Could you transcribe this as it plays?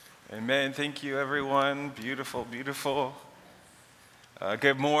Amen. Thank you, everyone. Beautiful, beautiful.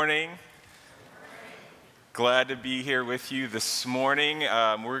 Good morning. Glad to be here with you this morning.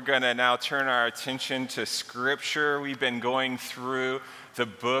 We're going to now turn our attention to Scripture. We've been going through the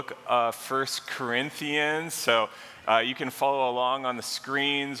book of 1 Corinthians. So you can follow along on the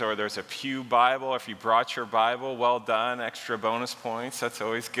screens, or there's a Pew Bible. If you brought your Bible, well done. Extra bonus points. That's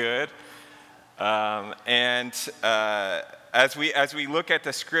always good. As we look at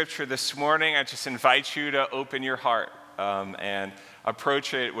the Scripture this morning, I just invite you to open your heart and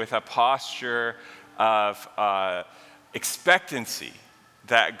approach it with a posture of expectancy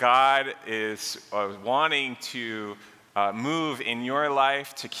that God is wanting to move in your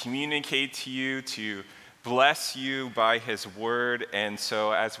life, to communicate to you, to bless you by His Word. And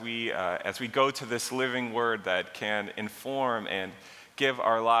so as we go to this living Word that can inform and give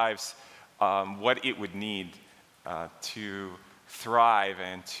our lives what it would need to thrive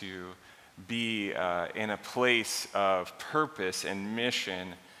and to be in a place of purpose and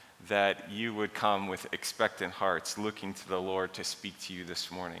mission, that you would come with expectant hearts looking to the Lord to speak to you this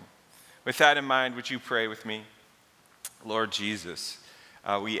morning. With that in mind, would you pray with me? Lord Jesus,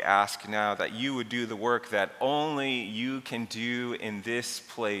 we ask now that you would do the work that only you can do in this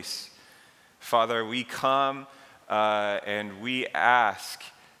place. Father, we come and we ask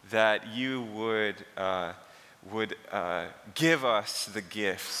that you would give us the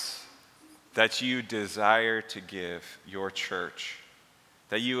gifts that you desire to give your church,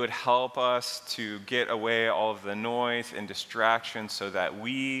 that you would help us to get away all of the noise and distractions so that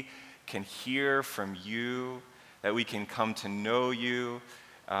we can hear from you, that we can come to know you.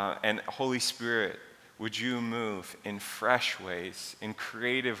 And Holy Spirit, would you move in fresh ways, in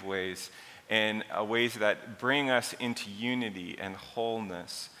creative ways, in ways that bring us into unity and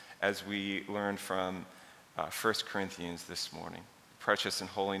wholeness as we learn from 1 Corinthians this morning. Precious and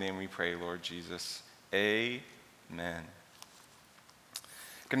holy name we pray, Lord Jesus. Amen.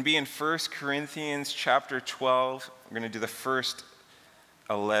 Going to be in 1 Corinthians chapter 12. We're going to do the first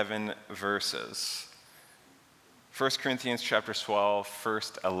 11 verses. 1 Corinthians chapter 12,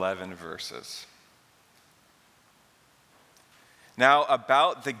 first 11 verses. Now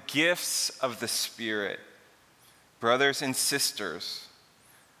about the gifts of the Spirit, brothers and sisters,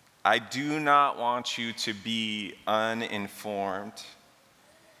 I do not want you to be uninformed.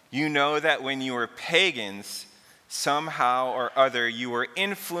 You know that when you were pagans, somehow or other you were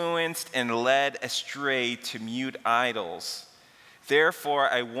influenced and led astray to mute idols. Therefore,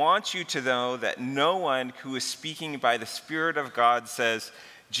 I want you to know that no one who is speaking by the Spirit of God says,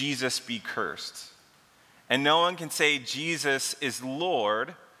 Jesus be cursed. And no one can say Jesus is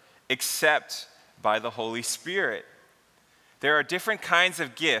Lord except by the Holy Spirit. There are different kinds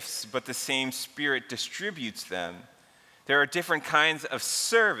of gifts, but the same Spirit distributes them. There are different kinds of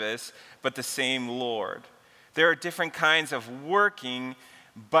service, but the same Lord. There are different kinds of working,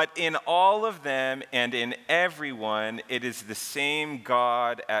 but in all of them and in everyone, it is the same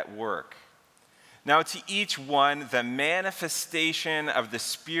God at work. Now to each one, the manifestation of the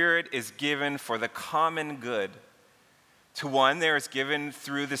Spirit is given for the common good. To one, there is given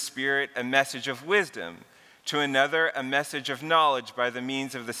through the Spirit a message of wisdom. To another, a message of knowledge by the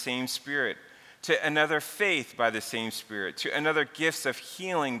means of the same Spirit. To another, faith by the same Spirit. To another, gifts of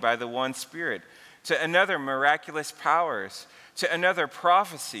healing by the one Spirit. To another, miraculous powers. To another,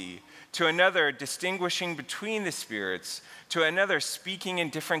 prophecy. To another, distinguishing between the spirits. To another, speaking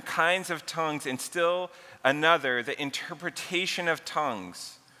in different kinds of tongues. And still another, the interpretation of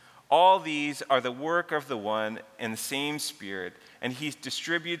tongues. All these are the work of the one and the same Spirit, and he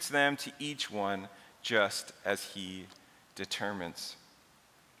distributes them to each one just as he determines.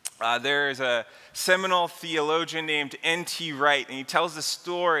 There is a seminal theologian named N.T. Wright, and he tells the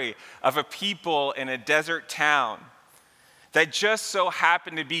story of a people in a desert town that just so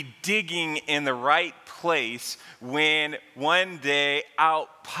happened to be digging in the right place when one day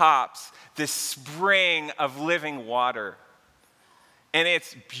out pops this spring of living water. And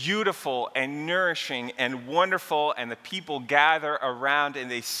it's beautiful and nourishing and wonderful, and the people gather around and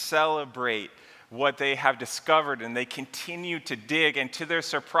they celebrate what they have discovered, and they continue to dig, and to their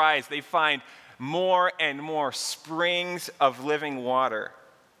surprise, they find more and more springs of living water.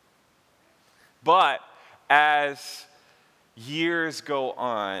 But as years go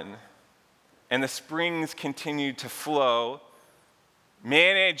on and the springs continue to flow,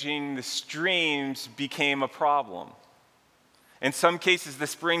 managing the streams became a problem. In some cases, the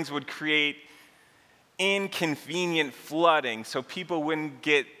springs would create inconvenient flooding, so people wouldn't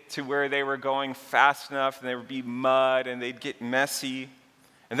get to where they were going fast enough, and there would be mud, and they'd get messy.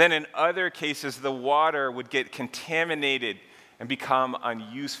 And then in other cases, the water would get contaminated and become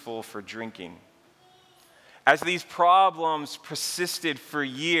unuseful for drinking. As these problems persisted for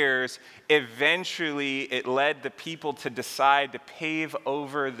years, eventually it led the people to decide to pave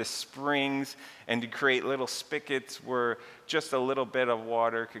over the springs and to create little spigots where just a little bit of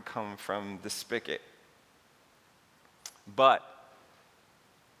water could come from the spigot. But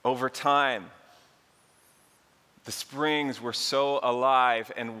over time, the springs were so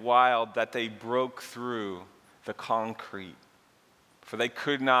alive and wild that they broke through the concrete, for they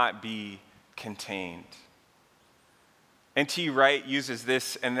could not be contained. N.T. Wright uses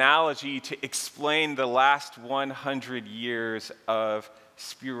this analogy to explain the last 100 years of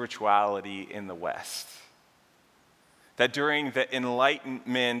spirituality in the West. That during the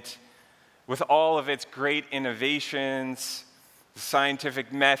Enlightenment, with all of its great innovations, the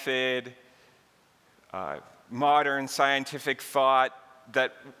scientific method, modern scientific thought,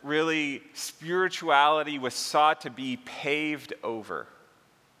 that really spirituality was sought to be paved over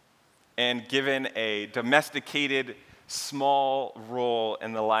and given a domesticated small role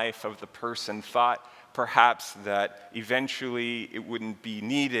in the life of the person, thought perhaps that eventually it wouldn't be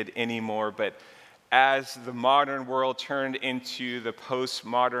needed anymore. But as the modern world turned into the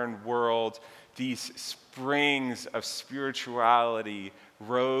postmodern world, these springs of spirituality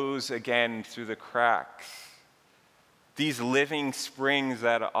rose again through the cracks. These living springs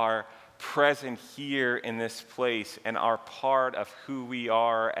that are present here in this place and are part of who we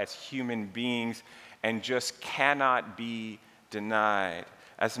are as human beings and just cannot be denied,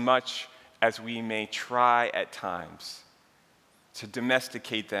 as much as we may try at times to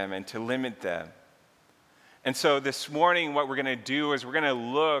domesticate them and to limit them. And so this morning, what we're going to do is we're going to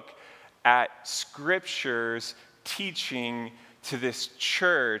look at Scripture's teaching to this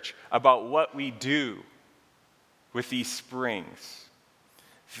church about what we do with these springs.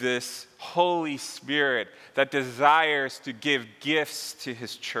 This Holy Spirit that desires to give gifts to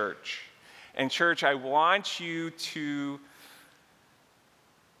his church. And church, I want you to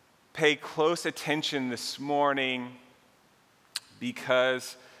pay close attention this morning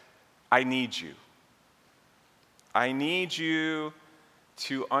because I need you. I need you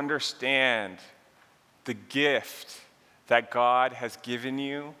to understand the gift that God has given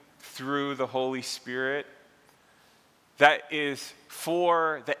you through the Holy Spirit that is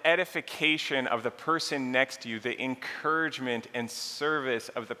for the edification of the person next to you, the encouragement and service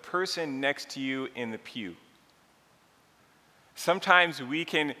of the person next to you in the pew. Sometimes we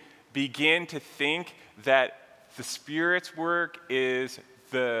can begin to think that the Spirit's work is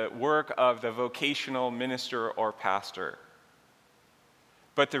the work of the vocational minister or pastor.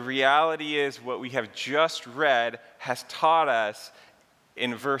 But the reality is what we have just read has taught us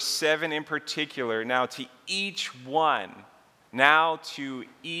in verse 7 in particular, now to each one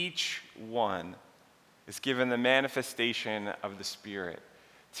is given the manifestation of the Spirit.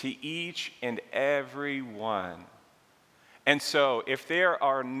 To each and every one. And so, if there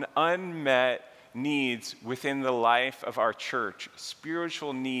are unmet needs within the life of our church,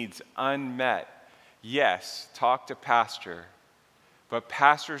 spiritual needs unmet, yes, talk to pastor. But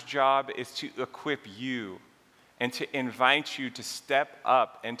pastor's job is to equip you and to invite you to step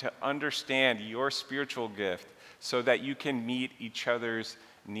up and to understand your spiritual gift so that you can meet each other's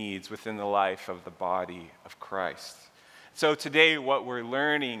needs within the life of the body of Christ. So today what we're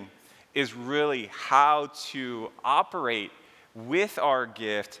learning is really how to operate with our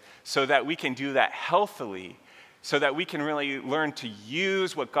gift so that we can do that healthily, so that we can really learn to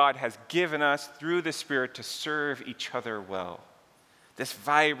use what God has given us through the Spirit to serve each other well. This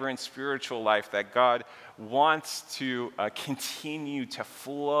vibrant spiritual life that God wants to continue to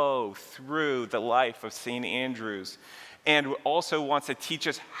flow through the life of St. Andrew's, and also wants to teach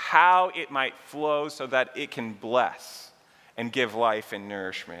us how it might flow so that it can bless and give life and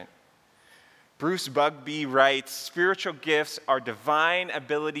nourishment. Bruce Bugbee writes, spiritual gifts are divine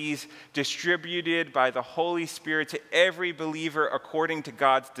abilities distributed by the Holy Spirit to every believer according to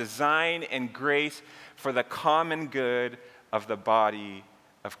God's design and grace for the common good of the body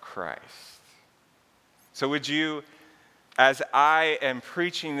of Christ. So would you, as I am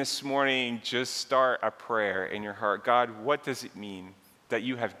preaching this morning, just start a prayer in your heart. God, what does it mean that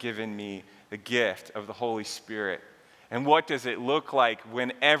you have given me the gift of the Holy Spirit? And what does it look like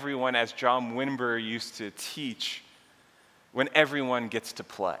when everyone, as John Wimber used to teach, when everyone gets to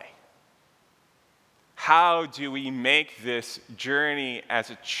play? How do we make this journey as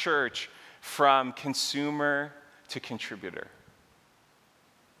a church from consumer to contributor?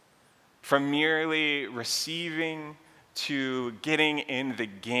 From merely receiving to getting in the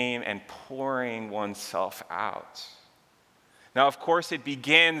game and pouring oneself out. Now, of course, it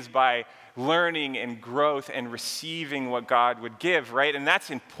begins by learning and growth and receiving what God would give, right? And that's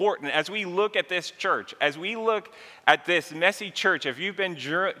important as we look at this church, as we look at this messy church. If you've been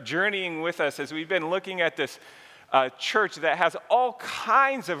journeying with us, as we've been looking at this church that has all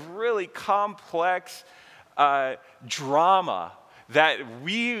kinds of really complex drama that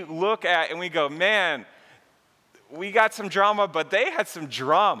we look at and we go, man, we got some drama, but they had some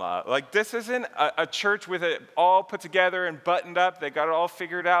drama. Like, this isn't a church with it all put together and buttoned up. They got it all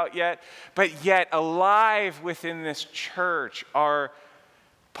figured out yet. But yet, alive within this church are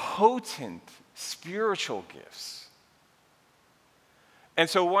potent spiritual gifts. And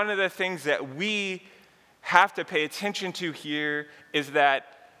so one of the things that we have to pay attention to here is that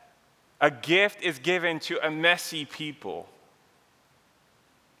a gift is given to a messy people.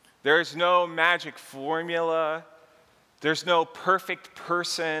 There's no magic formula. There's no perfect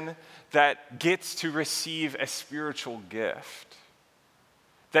person that gets to receive a spiritual gift.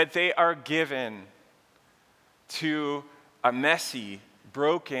 That they are given to a messy,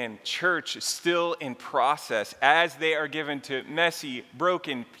 broken church still in process, as they are given to messy,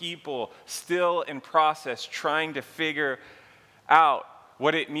 broken people still in process, trying to figure out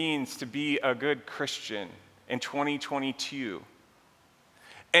what it means to be a good Christian in 2022.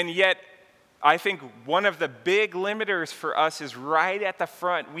 And yet, I think one of the big limiters for us is right at the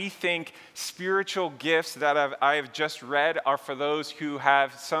front. We think spiritual gifts that I've just read are for those who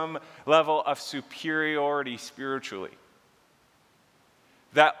have some level of superiority spiritually.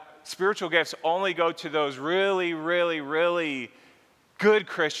 That spiritual gifts only go to those really, really, really good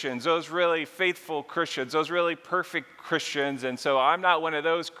Christians, those really faithful Christians, those really perfect Christians. And so I'm not one of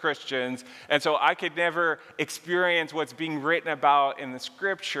those Christians. And so I could never experience what's being written about in the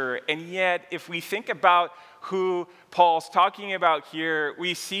scripture. And yet, if we think about who Paul's talking about here,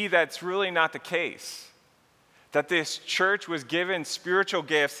 we see that's really not the case. That this church was given spiritual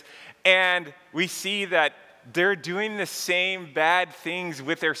gifts, and we see that they're doing the same bad things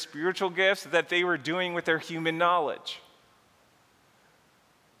with their spiritual gifts that they were doing with their human knowledge.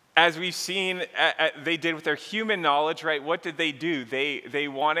 As we've seen, they did with their human knowledge, right? What did they do? They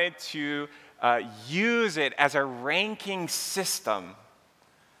wanted to use it as a ranking system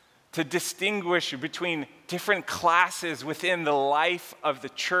to distinguish between different classes within the life of the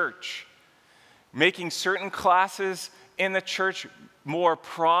church, making certain classes in the church more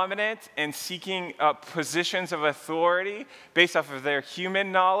prominent and seeking positions of authority based off of their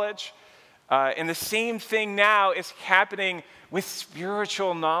human knowledge. And the same thing now is happening with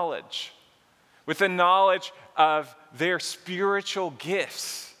spiritual knowledge, with the knowledge of their spiritual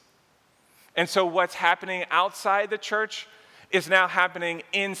gifts. And so what's happening outside the church is now happening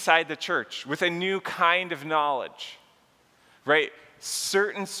inside the church with a new kind of knowledge, right?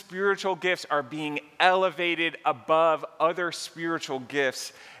 Certain spiritual gifts are being elevated above other spiritual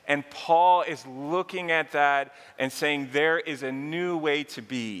gifts. And Paul is looking at that and saying there is a new way to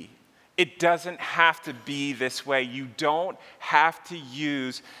be. It doesn't have to be this way. You don't have to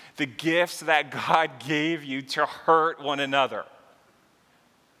use the gifts that God gave you to hurt one another.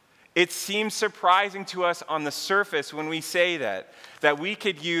 It seems surprising to us on the surface when we say that we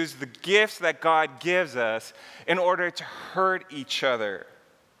could use the gifts that God gives us in order to hurt each other.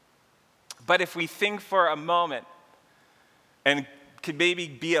 But if we think for a moment and could maybe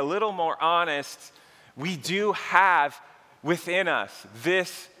be a little more honest, we do have within us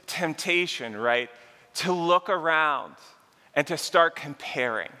this temptation, right, to look around and to start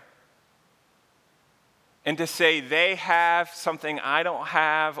comparing. And to say they have something I don't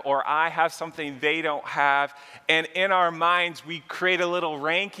have, or I have something they don't have. And in our minds, we create a little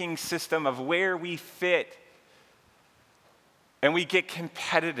ranking system of where we fit. And we get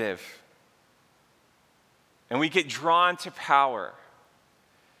competitive. And we get drawn to power.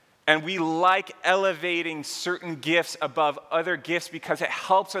 And we like elevating certain gifts above other gifts because it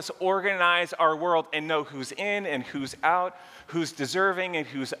helps us organize our world and know who's in and who's out, who's deserving and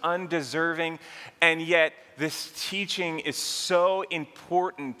who's undeserving. And yet, this teaching is so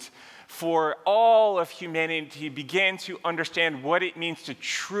important for all of humanity to begin to understand what it means to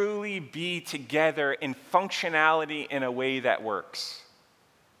truly be together in functionality in a way that works.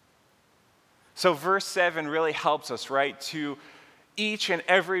 So verse 7 really helps us, right, to each and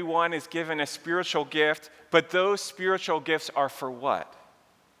every one is given a spiritual gift, but those spiritual gifts are for what?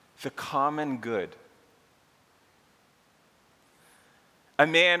 The common good. A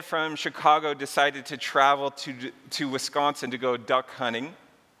man from Chicago decided to travel to Wisconsin to go duck hunting,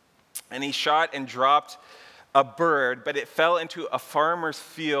 and he shot and dropped a bird, but it fell into a farmer's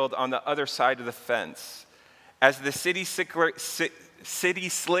field on the other side of the fence. As the city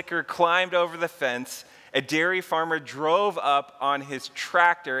slicker climbed over the fence A dairy farmer drove up on his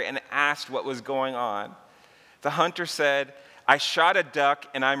tractor and asked what was going on. The hunter said, "I shot a duck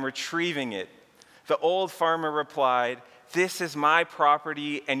and I'm retrieving it." The old farmer replied, "This is my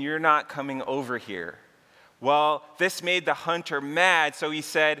property and you're not coming over here." Well, this made the hunter mad, so he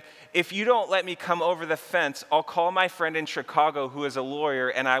said, "If you don't let me come over the fence, I'll call my friend in Chicago who is a lawyer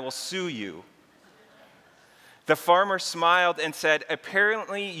and I will sue you." The farmer smiled and said,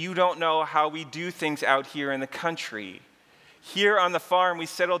 "Apparently you don't know how we do things out here in the country. Here on the farm, we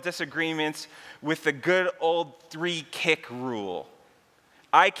settle disagreements with the good old 3-kick rule.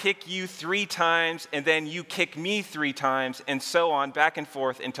 I kick you 3 times, and then you kick me 3 times, and so on, back and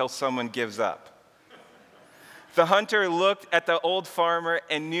forth until someone gives up." The hunter looked at the old farmer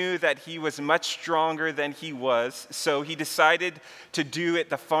and knew that he was much stronger than he was, so he decided to do it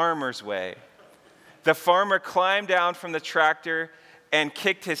the farmer's way. The farmer climbed down from the tractor and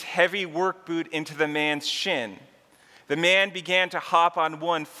kicked his heavy work boot into the man's shin. The man began to hop on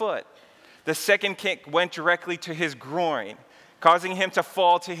one foot. The second kick went directly to his groin, causing him to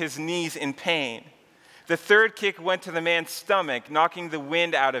fall to his knees in pain. The third kick went to the man's stomach, knocking the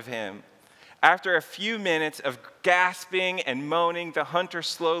wind out of him. After a few minutes of gasping and moaning, the hunter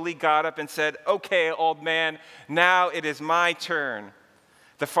slowly got up and said, "Okay, old man, now it is my turn."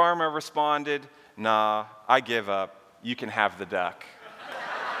 The farmer responded, "Nah, I give up. You can have the duck."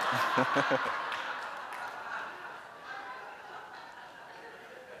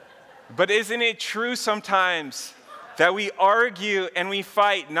 But isn't it true sometimes that we argue and we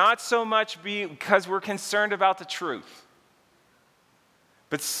fight not so much because we're concerned about the truth,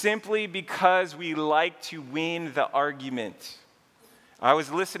 but simply because we like to win the argument? I was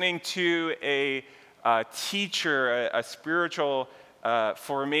listening to a teacher, a spiritual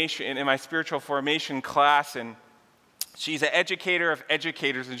formation, in my spiritual formation class, and she's an educator of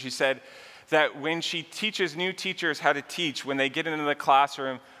educators, and she said that when she teaches new teachers how to teach, when they get into the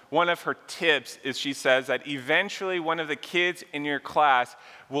classroom, one of her tips is, she says, that eventually one of the kids in your class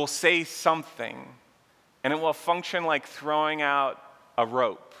will say something, and it will function like throwing out a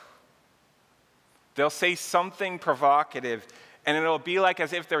rope. They'll say something provocative, and it'll be like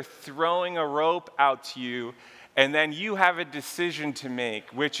as if they're throwing a rope out to you, and then you have a decision to make,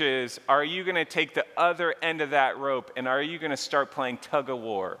 which is, are you going to take the other end of that rope, and are you going to start playing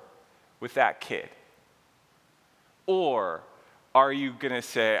tug-of-war with that kid? Or are you going to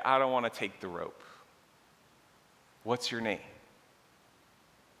say, "I don't want to take the rope"? What's your name?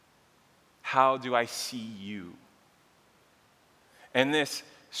 How do I see you? And this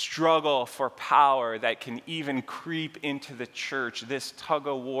struggle for power that can even creep into the church, this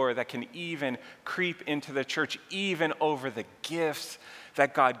tug-of-war that can even creep into the church, even over the gifts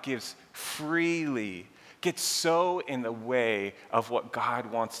that God gives freely, gets so in the way of what God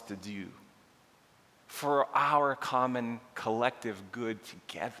wants to do for our common collective good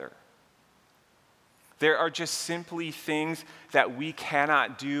together. There are just simply things that we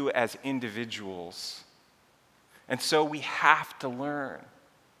cannot do as individuals. And so we have to learn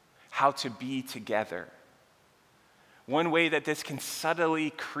how to be together. One way that this can subtly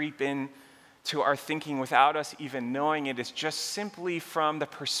creep in to our thinking without us even knowing it is just simply from the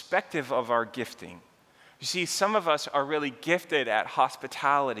perspective of our gifting. You see, some of us are really gifted at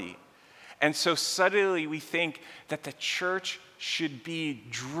hospitality. And so subtly we think that the church should be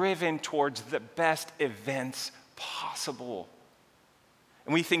driven towards the best events possible.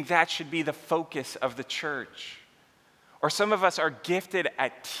 And we think that should be the focus of the church. Or some of us are gifted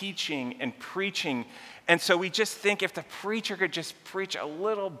at teaching and preaching, and so we just think if the preacher could just preach a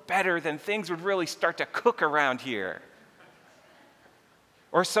little better, then things would really start to cook around here.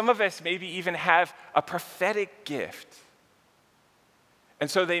 Or some of us maybe even have a prophetic gift. And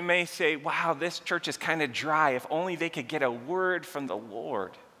so they may say, "Wow, this church is kind of dry. If only they could get a word from the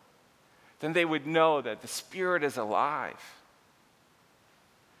Lord, then they would know that the Spirit is alive."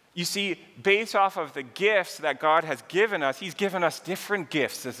 You see, based off of the gifts that God has given us, He's given us different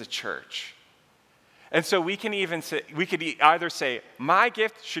gifts as a church. And so we could either say, my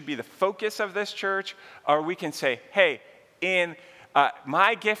gift should be the focus of this church, or we can say, hey, in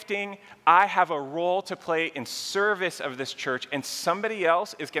my gifting, I have a role to play in service of this church, and somebody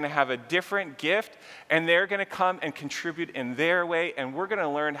else is going to have a different gift, and they're going to come and contribute in their way, and we're going to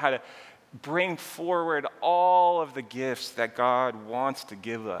learn how to bring forward all of the gifts that God wants to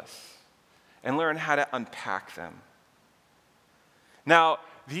give us and learn how to unpack them. Now,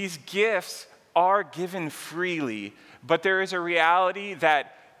 these gifts are given freely, but there is a reality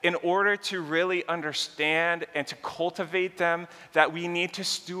that in order to really understand and to cultivate them, that we need to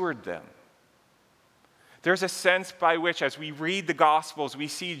steward them. There's a sense by which, as we read the Gospels, we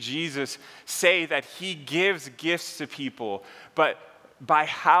see Jesus say that he gives gifts to people, but by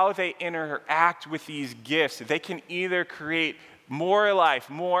how they interact with these gifts, they can either create more life,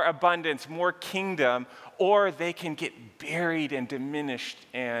 more abundance, more kingdom, or they can get buried and diminished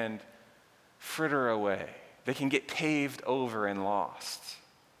and fritter away. They can get paved over and lost.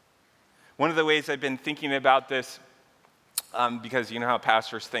 One of the ways I've been thinking about this, because you know how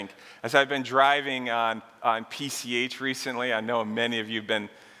pastors think, as I've been driving on PCH recently, I know many of you have been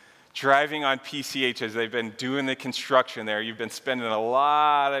driving on PCH as they've been doing the construction there. You've been spending a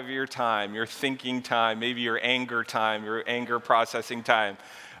lot of your time, your thinking time, maybe your anger processing time,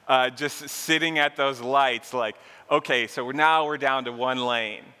 just sitting at those lights like, okay, so now we're down to one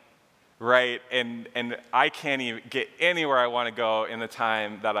lane, right? And I can't even get anywhere I want to go in the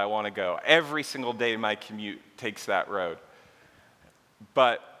time that I want to go. Every single day my commute takes that road.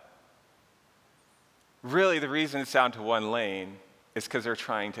 But really the reason it's down to one lane is because they're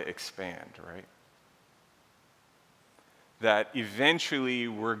trying to expand, right? That eventually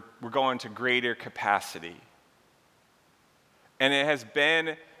we're going to greater capacity. And it has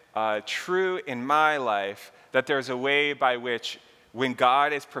been true in my life that there's a way by which when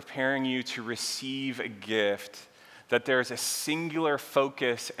God is preparing you to receive a gift, that there's a singular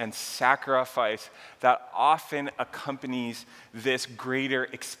focus and sacrifice that often accompanies this greater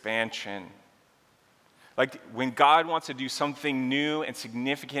expansion. Like when God wants to do something new and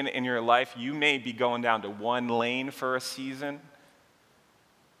significant in your life, you may be going down to one lane for a season.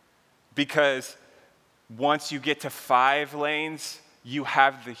 Because once you get to 5 lanes, you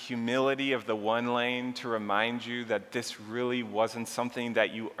have the humility of the one lane to remind you that this really wasn't something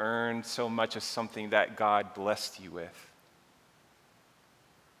that you earned so much as something that God blessed you with.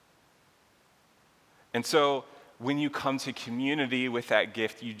 And so when you come to community with that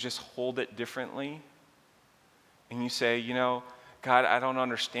gift, you just hold it differently. And you say, you know, God, I don't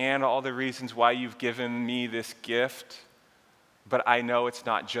understand all the reasons why you've given me this gift, but I know it's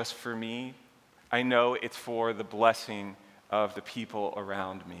not just for me. I know it's for the blessing of the people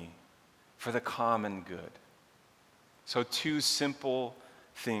around me, for the common good. So 2 simple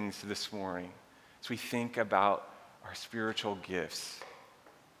things this morning as we think about our spiritual gifts.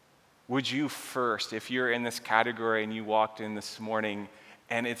 Would you first, if you're in this category and you walked in this morning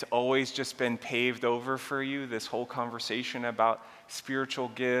and it's always just been paved over for you, this whole conversation about spiritual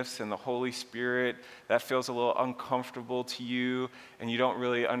gifts and the Holy Spirit, that feels a little uncomfortable to you, and you don't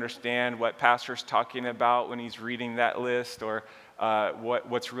really understand what Pastor's talking about when he's reading that list, or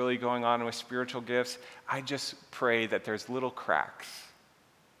what's really going on with spiritual gifts, I just pray that there's little cracks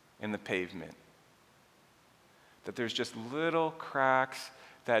in the pavement. That there's just little cracks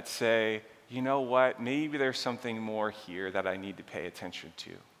that say, you know what, maybe there's something more here that I need to pay attention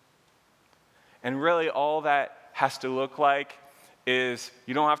to. And really all that has to look like is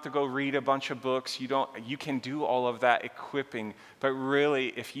you don't have to go read a bunch of books, you can do all of that equipping, but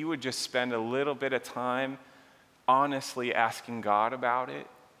really if you would just spend a little bit of time honestly asking God about it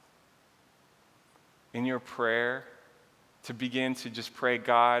in your prayer, to begin to just pray,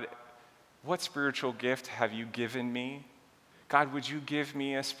 God, what spiritual gift have you given me? God, would you give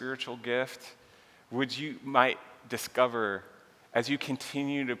me a spiritual gift? You might discover as you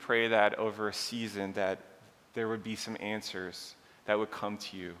continue to pray that over a season that there would be some answers that would come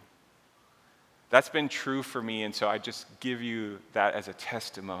to you. That's been true for me, and so I just give you that as a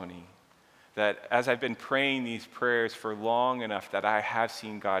testimony that as I've been praying these prayers for long enough that I have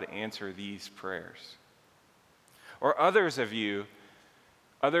seen God answer these prayers. Or others of you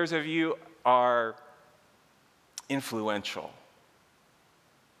are influential.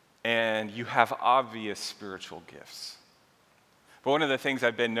 And you have obvious spiritual gifts. But one of the things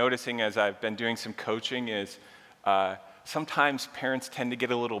I've been noticing as I've been doing some coaching is sometimes parents tend to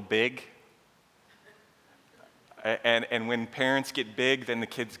get a little big. And when parents get big, then the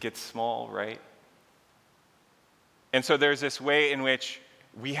kids get small, right? And so there's this way in which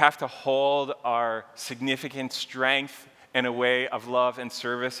we have to hold our significant strength in a way of love and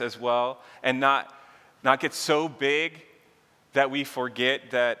service as well, and not get so big that we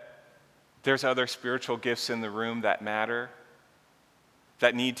forget that there's other spiritual gifts in the room that matter,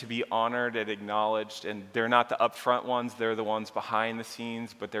 that need to be honored and acknowledged, and they're not the upfront ones, they're the ones behind the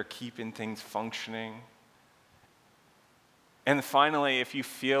scenes, but they're keeping things functioning. And finally, if you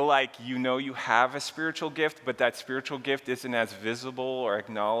feel like you know you have a spiritual gift, but that spiritual gift isn't as visible or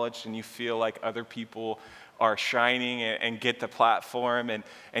acknowledged, and you feel like other people are shining and get the platform,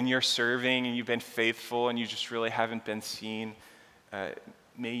 and you're serving, and you've been faithful, and you just really haven't been seen,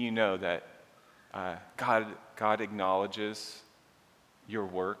 may you know that God acknowledges your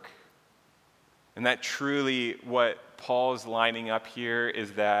work, And that truly what Paul's lining up here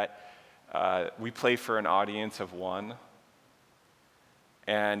is that we play for an audience of one,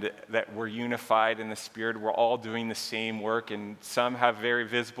 and that we're unified in the Spirit. We're all doing the same work, and some have very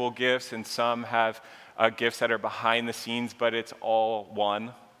visible gifts, and some have gifts that are behind the scenes, but it's all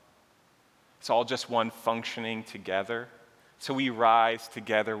one. It's all just one functioning together. So we rise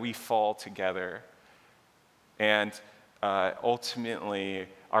together, we fall together, and ultimately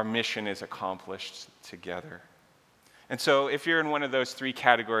our mission is accomplished together. And so if you're in one of those three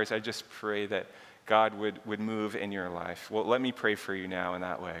categories, I just pray that God would move in your life. Well, let me pray for you now in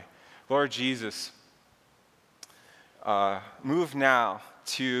that way. Lord Jesus, move now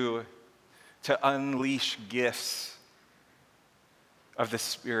to unleash gifts of the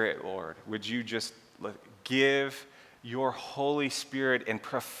Spirit, Lord. Would you just give your Holy Spirit in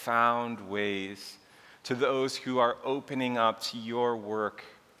profound ways to those who are opening up to your work.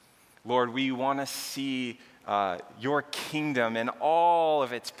 Lord, we want to see your kingdom and all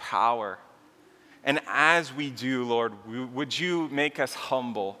of its power. And as we do, Lord, would you make us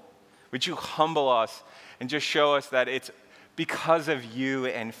humble? Would you humble us and just show us that it's because of you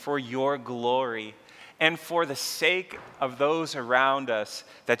and for your glory and for the sake of those around us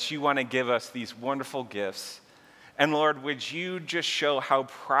that you want to give us these wonderful gifts. And Lord, would you just show how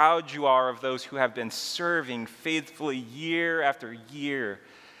proud you are of those who have been serving faithfully year after year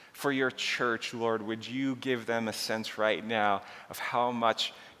for your church, Lord. Would you give them a sense right now of how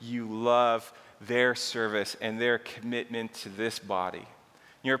much you love their service and their commitment to this body.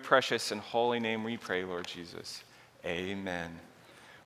 In your precious and holy name we pray, Lord Jesus. Amen.